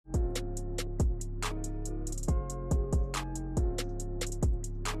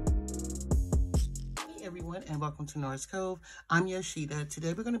everyone, and welcome to Noras Cove. I'm Yoshida.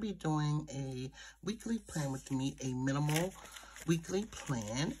 Today we're going to be doing a weekly plan with me, a minimal weekly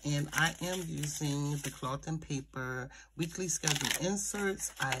plan, and I am using the cloth and paper weekly schedule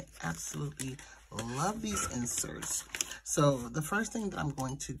inserts. I absolutely love these inserts. So the first thing that I'm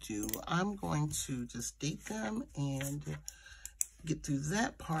going to do, I'm going to just date them and get through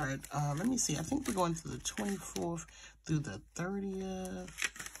that part. Let me see. I think we're going to the 24th through the 30th.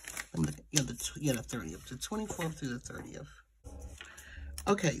 Yeah, the 30th, the 24th through the 30th.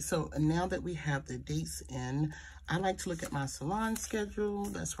 Okay, so now that we have the dates in, I like to look at my salon schedule.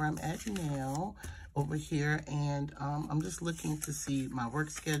 That's where I'm at now, over here, and I'm just looking to see my work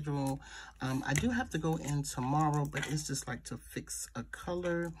schedule. I do have to go in tomorrow, but it's just like to fix a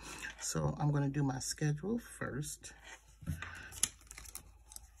color. So I'm going to do my schedule first.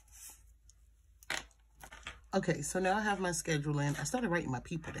 Okay, so now I have my schedule in. I started writing my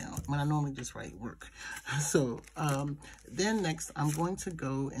people down when I normally just write work. So then next, I'm going to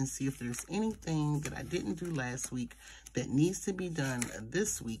go and see if there's anything that I didn't do last week that needs to be done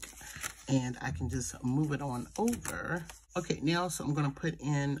this week, and I can just move it on over. Okay, now, so I'm going to put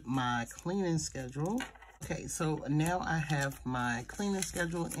in my cleaning schedule. Okay, so now I have my cleaning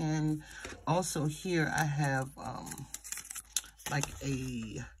schedule in. Also here, I have like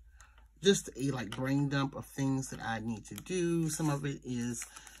just a brain dump of things that I need to do. Some of it is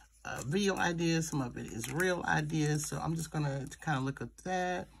video ideas, some of it is real ideas. So I'm just gonna kind of look at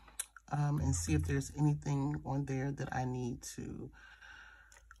that and see if there's anything on there that I need to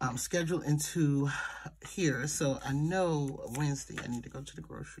schedule into here. So I know Wednesday I need to go to the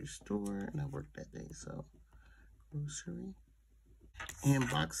grocery store, and I work that day, so grocery. And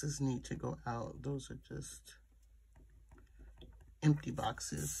boxes need to go out. Those are just empty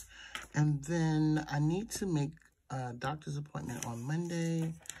boxes. And then I need to make a doctor's appointment on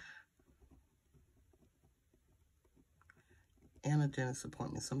Monday and a dentist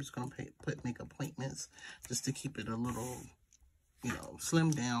appointment. So I'm just going to make appointments just to keep it a little,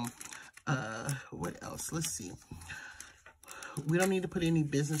 slimmed down. What else? Let's see. We don't need to put any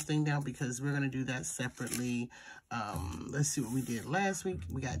business thing down because we're going to do that separately. Let's see what we did last week.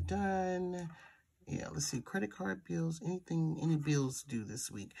 We got done. Yeah, let's see, credit card bills, any bills due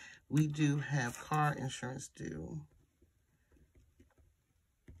this week. We do have car insurance due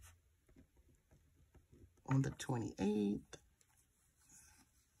on the 28th.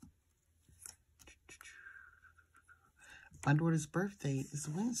 My daughter's birthday is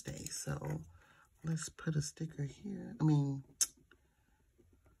Wednesday, so let's put a sticker here. We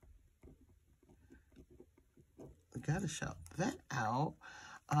gotta shout that out.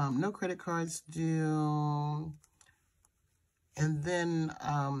 No credit cards due. And then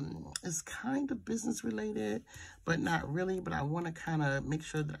it's kind of business related, but not really. But I want to kind of make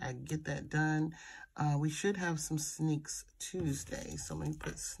sure that I get that done. We should have some sneaks Tuesday. So let me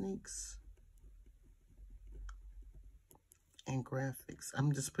put sneaks and graphics.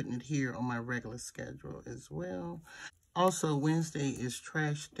 I'm just putting it here on my regular schedule as well. Also, Wednesday is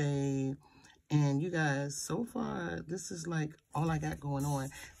trash day. And you guys, so far, this is like all I got going on.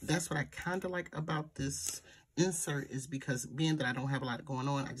 That's what I kind of like about this insert, is because being that I don't have a lot going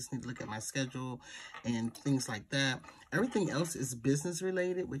on, I just need to look at my schedule and things like that. Everything else is business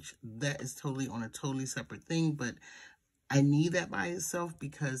related, which that is totally on a totally separate thing. But I need that by itself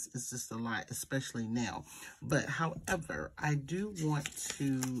because it's just a lot, especially now. But however, I do want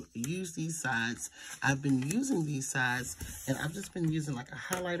to use these sides. I've been using these sides, and I've just been using like a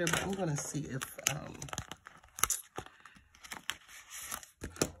highlighter, but I'm going to see if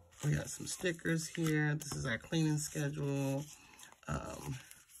we got some stickers here. This is our cleaning schedule.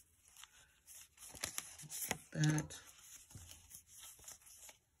 That.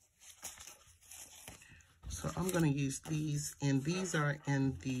 So I'm going to use these, and these are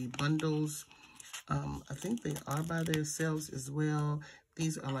in the bundles. I think they are by themselves as well.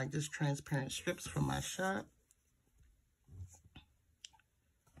 These are like just transparent strips from my shop.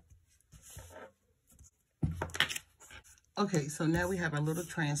 Okay, so now we have our little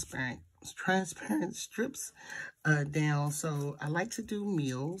transparent strips down. So I like to do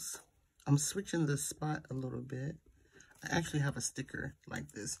meals. I'm switching the spot a little bit. I actually have a sticker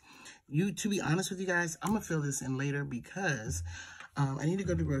like this. To be honest with you guys, I'm going to fill this in later because I need to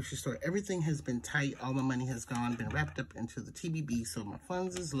go to the grocery store. Everything has been tight. All my money has been wrapped up into the TBB. So my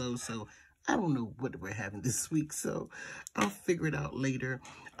funds is low. So I don't know what we're having this week. So I'll figure it out later.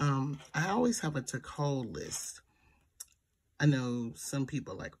 I always have a to-call list. I know some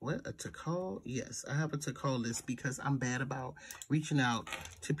people are like, what, a to-call? Yes, I have a to-call list because I'm bad about reaching out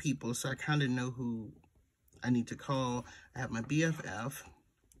to people. So I kind of know who I need to call. I have my BFF.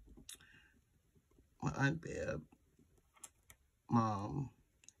 my Aunt Beb, Mom.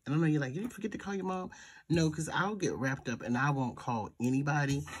 And I know you're like, you didn't forget to call your mom? No, because I'll get wrapped up and I won't call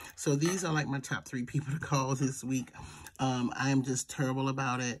anybody. So these are like my top 3 people to call this week. I am just terrible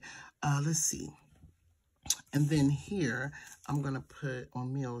about it. Let's see. And then here, I'm going to put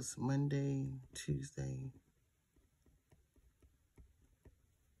on meals Monday, Tuesday.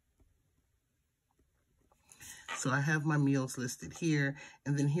 So I have my meals listed here.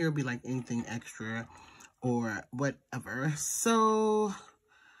 And then here will be like anything extra or whatever. So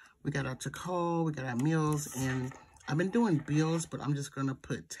we got our to-call, we got our meals, and I've been doing bills, but I'm just going to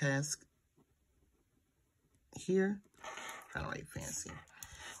put task here. Trying to write fancy.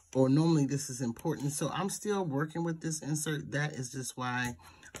 Or normally this is important. So I'm still working with this insert. That is just why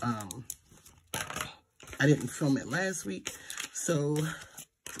I didn't film it last week. So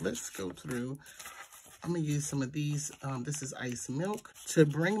let's go through. I'm going to use some of these. This is ice milk. To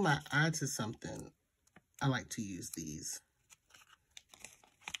bring my eye to something, I like to use these.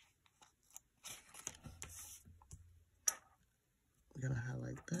 We're going to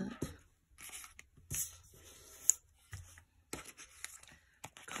highlight that.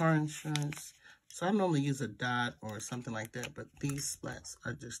 Car insurance. So I normally use a dot or something like that, but these splats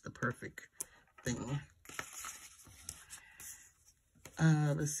are just the perfect thing.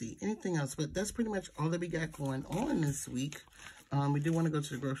 Let's see, anything else? But that's pretty much all that we got going on this week. We do want to go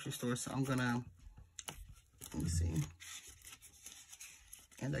to the grocery store, so I'm gonna, let me see.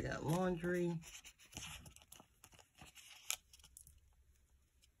 And I got laundry.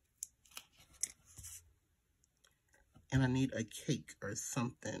 And I need a cake or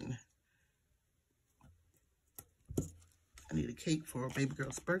something. I need a cake for a baby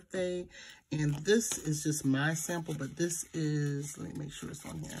girl's birthday. And this is just my sample, but this is, let me make sure it's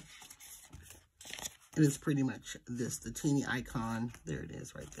on here. It is pretty much this, the teeny icon. There it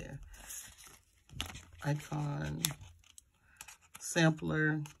is right there. Icon,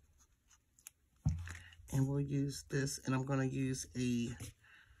 sampler. And we'll use this, and I'm gonna use a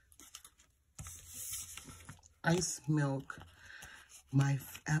ice milk, my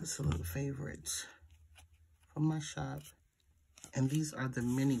absolute favorite from my shop. And these are the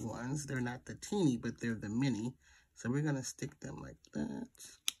mini ones. They're not the teeny, but they're the mini. So we're going to stick them like that.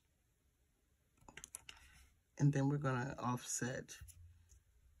 And then we're going to offset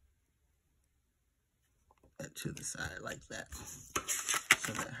that to the side like that.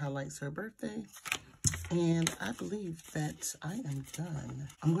 So that highlights her birthday. And I believe that I am done.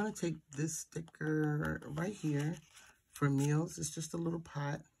 I'm going to take this sticker right here for meals. It's just a little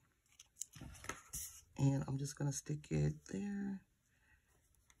pot. And I'm just going to stick it there.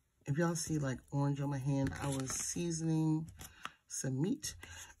 If y'all see like orange on my hand, I was seasoning some meat.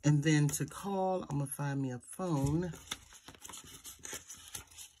 And then to call, I'm going to find me a phone.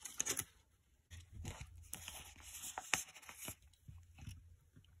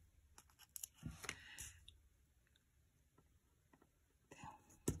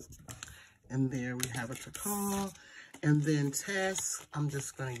 And there we have it to call. And then tasks, I'm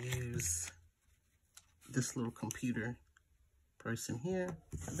just going to use this little computer person here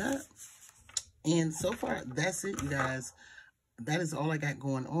for that. And so far, that's it, you guys. That is all I got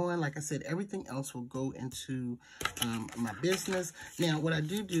going on. Like I said, everything else will go into my business. Now, what I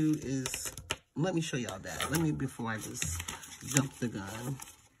do is, let me show y'all that. Let me, before I just jump the gun,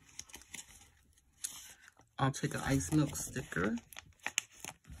 I'll take an ice milk sticker.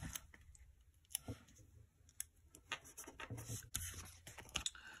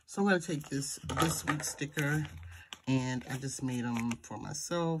 So I'm going to take this week's sticker, and I just made them for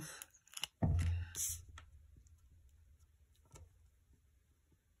myself.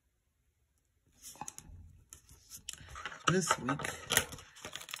 This week.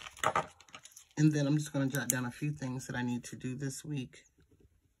 And then I'm just going to jot down a few things that I need to do this week.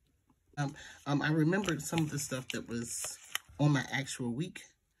 I remembered some of the stuff that was on my actual week.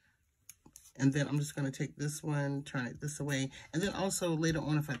 And then I'm just going to take this one, turn it this away. And then also later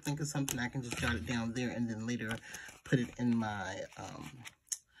on, if I think of something, I can just jot it down there and then later put it in my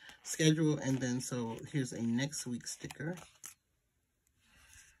schedule. And then, so here's a next week sticker.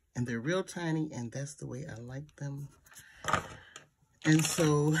 And they're real tiny, and that's the way I like them. And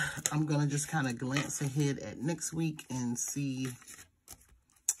so I'm going to just kind of glance ahead at next week and see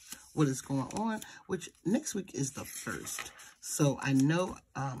what is going on, which next week is the 1st. So I know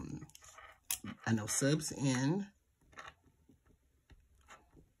subs in.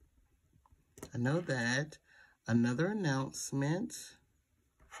 I know that. Another announcement.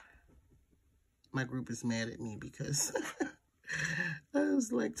 My group is mad at me because I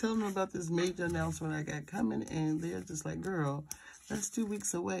was like telling them about this major announcement I got coming, and they're just like, girl, that's 2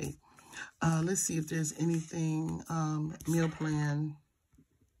 weeks away. Let's see if there's anything, meal plan.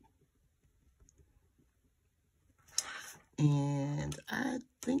 And I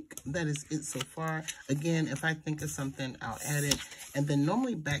think that is it so far. Again, if I think of something, I'll add it. And then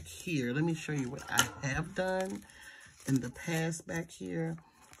normally back here, let me show you what I have done in the past back here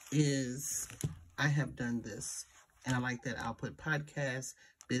is I have done this. And I like that I'll put podcast,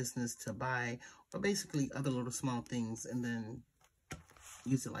 business to buy, or basically other little small things and then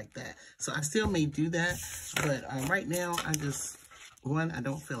use it like that. So I still may do that, but right now I just, one, I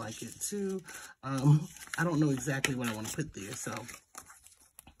don't feel like it. Two, I don't know exactly what I want to put there, so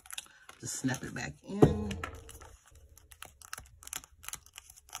just snap it back in.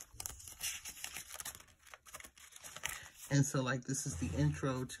 And so like this is the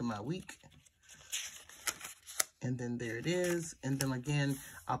intro to my week. And then there it is. And then again,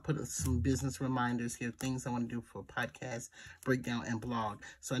 I'll put some business reminders here, things I want to do for podcast, breakdown, and blog.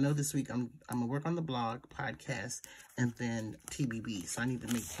 So I know this week I'm going to work on the blog, podcast, and then TBB. So I need to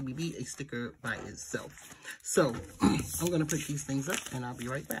make TBB a sticker by itself. So I'm going to put these things up and I'll be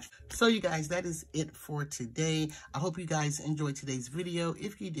right back. So you guys, that is it for today. I hope you guys enjoyed today's video.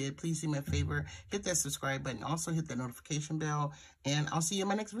 If you did, please do me a favor, hit that subscribe button. Also hit that notification bell. And I'll see you in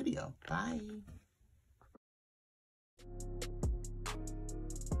my next video. Bye.